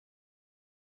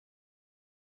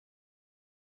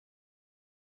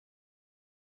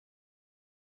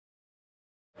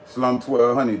Slum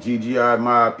 1200 GGI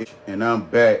Mob, and I'm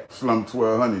back. Slum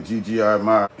 1200 GGI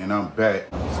Mob, and I'm back.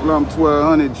 Slum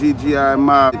 1200 GGI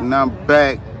Mob, and I'm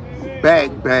back.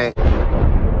 Back.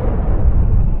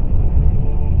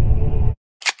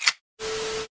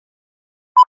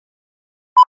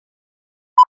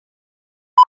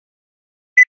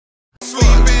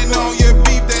 Sleeping on your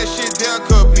beat, that shit there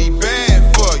could be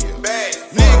bad for you.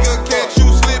 Nigga catch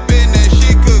you slipping, that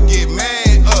shit could get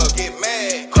mad up.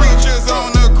 Creatures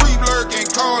on the creep lurking,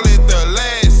 call it the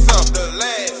last supper.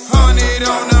 100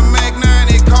 on the Mac 9,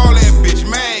 call that bitch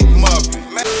Mac Muffin.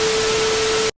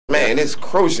 Man, it's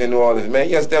crucial in New Orleans, man.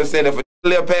 You understand what I'm saying? If a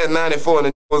live past 94 and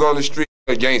the was on the street,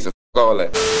 a gangster, all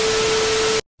that.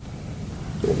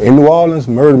 In New Orleans,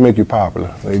 murder make you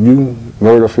popular. If you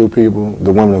murder a few people,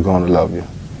 the women are going to love you.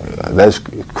 That's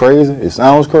crazy. It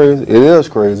sounds crazy. It is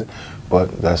crazy,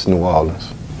 but that's New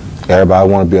Orleans. Everybody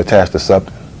want to be attached to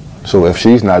something. So if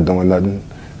she's not doing nothing,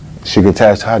 she can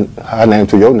attach her name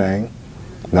to your name.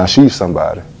 Now she's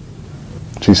somebody.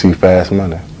 She see fast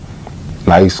money.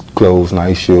 Nice clothes,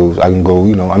 nice shoes. I can go,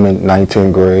 I'm in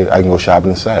 19th grade. I can go shopping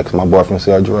in Saks. My boyfriend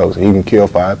sell drugs. He can kill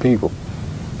 5 people.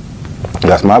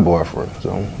 That's my boyfriend.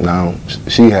 So now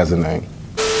she has a name.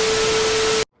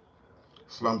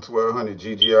 Slum 1200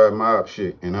 GGI Mob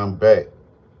shit, and I'm back.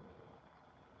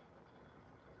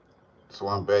 So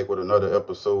I'm back with another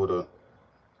episode of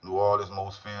New Orleans'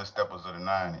 most feared steppers of the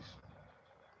 90s.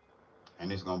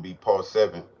 And it's gonna be part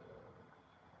 7.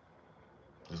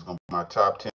 It's gonna be my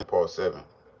top 10, part 7.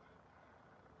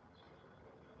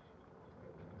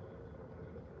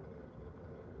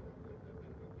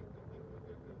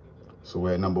 So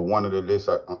at number 1 of the list,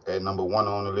 at number 1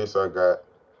 on the list, I got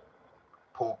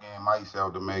Pokey and Mice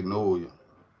out the Magnolia.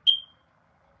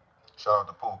 Shout out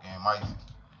to Pokey and Mice.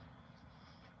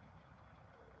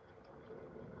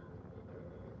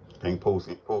 I think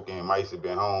Pokey and Mice have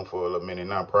been home for a little minute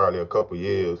now, probably a couple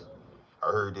years. I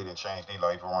heard they didn't change their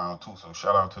life around too, so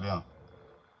shout out to them.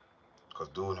 Because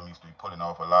dude them used to be pulling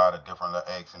off a lot of different little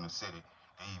acts in the city.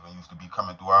 They even used to be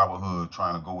coming through our hood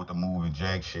trying to go with the move and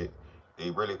jack shit. They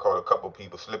really caught a couple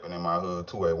people slipping in my hood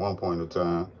too at one point in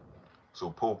time. So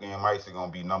Pokey and Mice are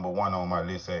gonna be number 1 on my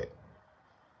list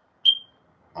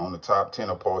on the top 10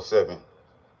 of part 7.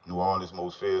 New Orleans'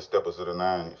 most feared steppers of the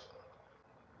 90s.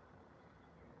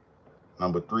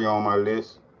 Number 3 on my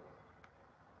list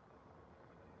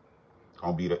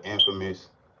gonna be the infamous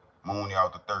Mooney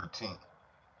out the 13th,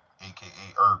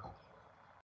 aka Urkel.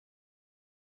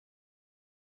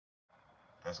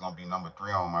 That's gonna be number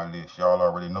 3 on my list. Y'all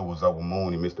already know what's up with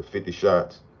Mooney, Mr. 50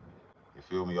 Shots. You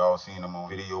feel me? Y'all seen him on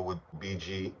video with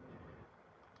BG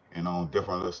and on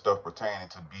different little stuff pertaining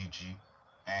to BG.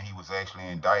 And he was actually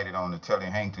indicted on the Telly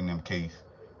Hankton them case.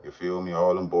 You feel me?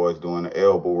 All them boys doing the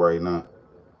elbow right now.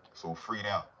 So free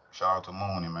them. Shout out to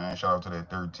Mooney, man. Shout out to that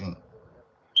 13.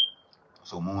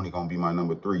 So Mooney gonna be my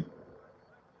number 3.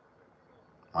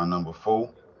 My number 4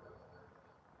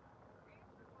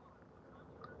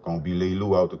 gonna be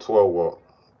Lou out the 12 walk.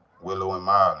 Willow and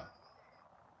Marlin.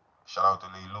 Shout out to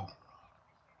Lou.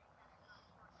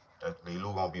 That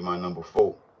Lou gonna be my number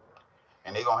 4.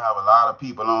 And they gonna have a lot of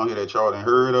people on here that y'all done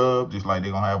heard of, just like they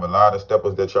gonna have a lot of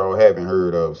steppers that y'all haven't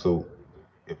heard of. So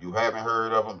if you haven't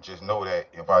heard of them, just know that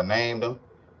if I named them,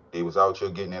 they was out here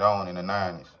getting it on in the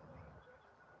 90s.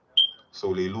 So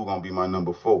Lou gonna be my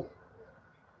number 4.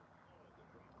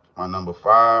 My number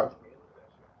 5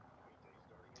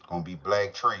 gonna be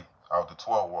Black Trey out the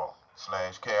 12 walk /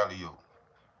 Calio.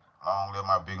 Long live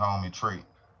my big homie Trey.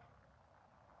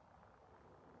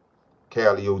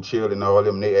 Calio Chill and all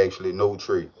them, they actually know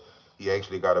Trey. He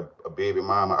actually got a baby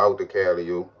mama out the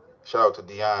Calio. Shout out to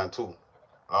Dion too.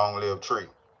 Long live Trey.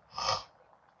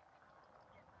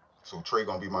 So Trey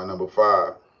gonna be my number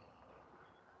 5.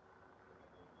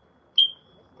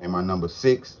 And my number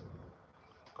 6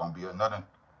 gonna be another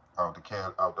out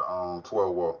the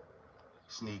 12 walk.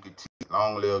 Sneaker T.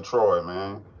 Long live Troy,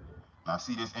 man. Now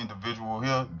see this individual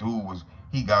here,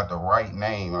 he got the right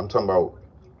name. I'm talking about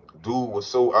dude was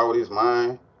so out of his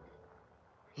mind.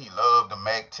 He loved the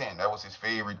Mac 10. That was his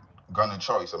favorite gun of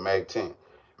choice, a Mac 10.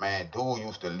 Man, dude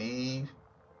used to leave.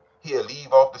 He'll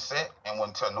leave off the set and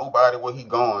wouldn't tell nobody where he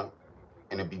going.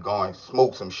 And it'd be going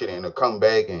smoke some shit and it'll come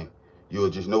back and you'll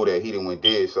just know that he done went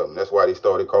dead something. That's why they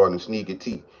started calling him Sneaky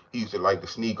T. He used to like to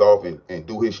sneak off and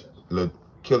do his little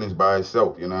killings by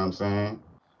himself, you know what I'm saying?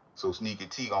 So Sneaky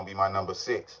T gonna be my number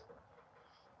 6.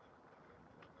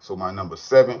 So my number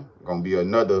 7 gonna be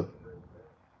another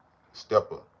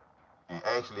stepper. And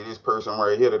actually this person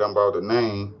right here that I'm about to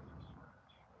name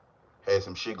had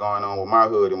some shit going on with my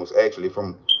hood and was actually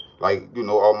from, like,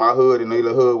 all my hood and their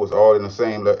hood was all in the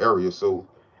same little area. So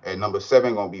At number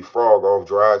 7 gonna be Frog off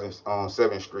Drives on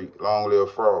 7th Street. Long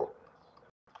live Frog.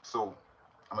 So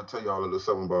I'm gonna tell y'all a little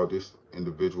something about this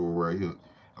individual right here.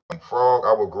 Like Frog,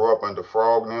 I would grow up under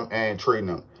Frog them and Trey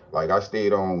them. Like I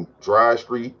stayed on Drive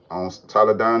Street, on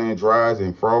Taladana and Drives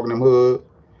and Frog them hood,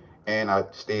 and I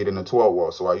stayed in the 12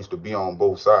 wall. So I used to be on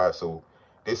both sides. So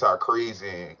this how crazy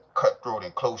and cutthroat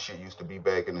and close shit used to be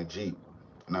back in the Jeep.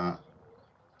 Now,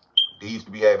 they used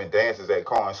to be having dances at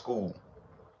Cohen School.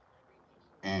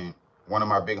 And one of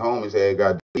my big homies had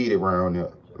got deleted around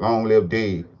there. Long live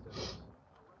Dave.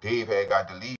 Dave had got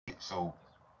deleted. So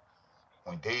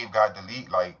when Dave got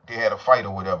deleted, like they had a fight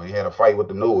or whatever. They had a fight with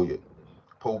the Noya.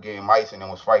 Pokey and Mice and them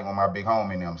was fighting with my big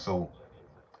homie and them. So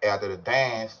after the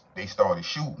dance, they started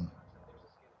shooting.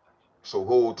 So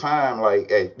whole time, like,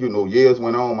 years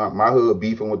went on, my hood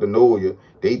beefing with the Noya,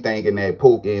 they thinking that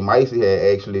Pokey and Micey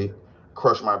had actually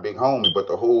crushed my big homie, but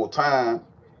the whole time,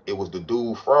 it was the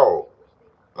dude Frog.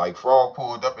 Like, Frog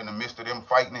pulled up in the midst of them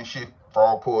fighting and shit.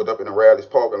 Frog pulled up in the Rally's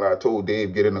parking lot, told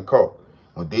Dave get in the car.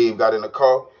 When Dave got in the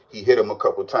car, he hit him a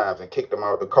couple times and kicked him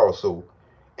out the car. So,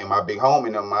 and my big homie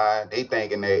in their mind, they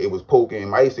thinking that it was Pokey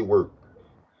and Micey work.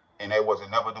 And that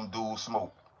wasn't never them dudes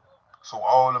smoke. So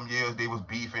all them years they was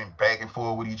beefing back and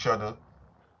forth with each other.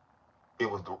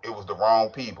 It was the wrong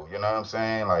people, you know what I'm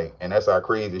saying? Like, and that's how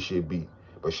crazy shit be.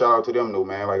 But shout out to them though,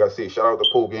 man. Like I said, shout out to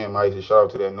Pokey and Micey, shout out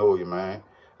to that Noya, man.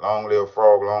 Long live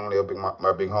Frog, long live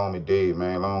my big homie Dave,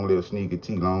 man. Long live Sneaky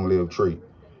T, long live Trey.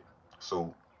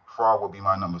 So Frog will be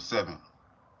my number 7.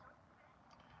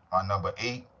 My number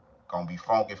 8 gonna be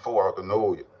Funky 4 out the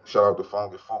Noya. Shout out to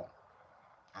Funky 4.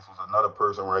 This was another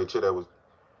person right here that was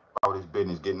about his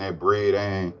business, getting that bread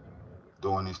and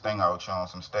doing this thing out here on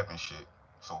some stepping shit.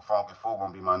 So Funky 4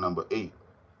 gonna be my number 8.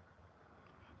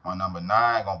 My number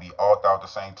 9 gonna be Arthur out the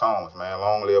St. Thomas, man.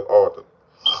 Long live Arthur.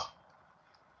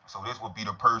 So this would be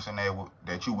the person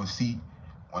that you would see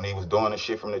when they was doing the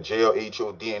shit from the jail,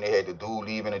 HOD, and they had the dude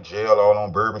leaving the jail all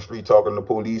on Bourbon Street talking to the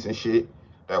police and shit.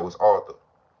 That was Arthur.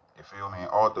 You feel me? And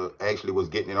Arthur actually was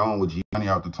getting it on with G Money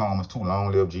out the Thomas too.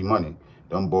 Long live G Money.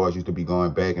 Them boys used to be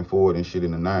going back and forth and shit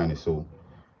in the 90s. So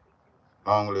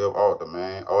long live Arthur,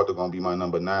 man. Arthur gonna be my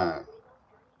number 9.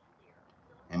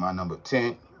 And my number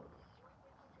 10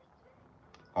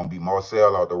 gonna be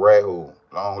Marcel out the Rat Hole.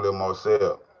 Long live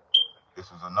Marcel. This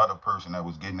was another person that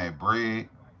was getting that bread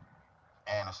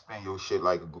and a spin your shit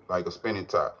like a spinning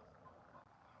top.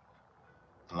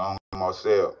 Long live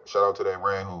Marcel. Shout out to that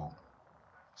Rat Hole.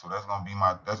 So that's gonna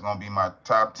be my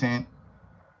top 10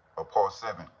 of part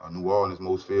 7 of New Orleans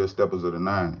most feared steppers of the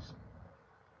 90s.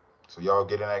 So y'all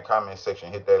get in that comment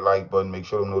section, hit that like button, make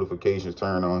sure the notifications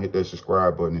turn on, hit that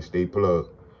subscribe button, and stay plugged.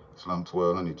 Slum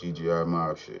 1200 GGI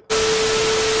Mob shit.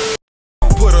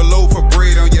 Put a loaf of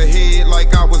bread on your head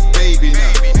like I was baby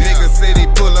now. Niggas say they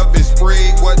pull up and spray,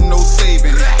 wasn't no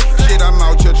saving now. Shit, I'm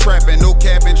out here trapping, no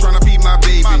capping, trying to feed my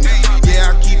baby now.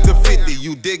 Yeah, I keep the 50,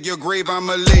 you dig your grave,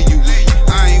 I'ma lay you in.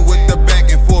 I ain't with the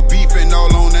back and forth beefing all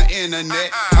on the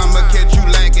internet. I'ma catch you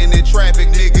lacking in traffic,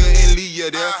 nigga, and leave you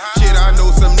there.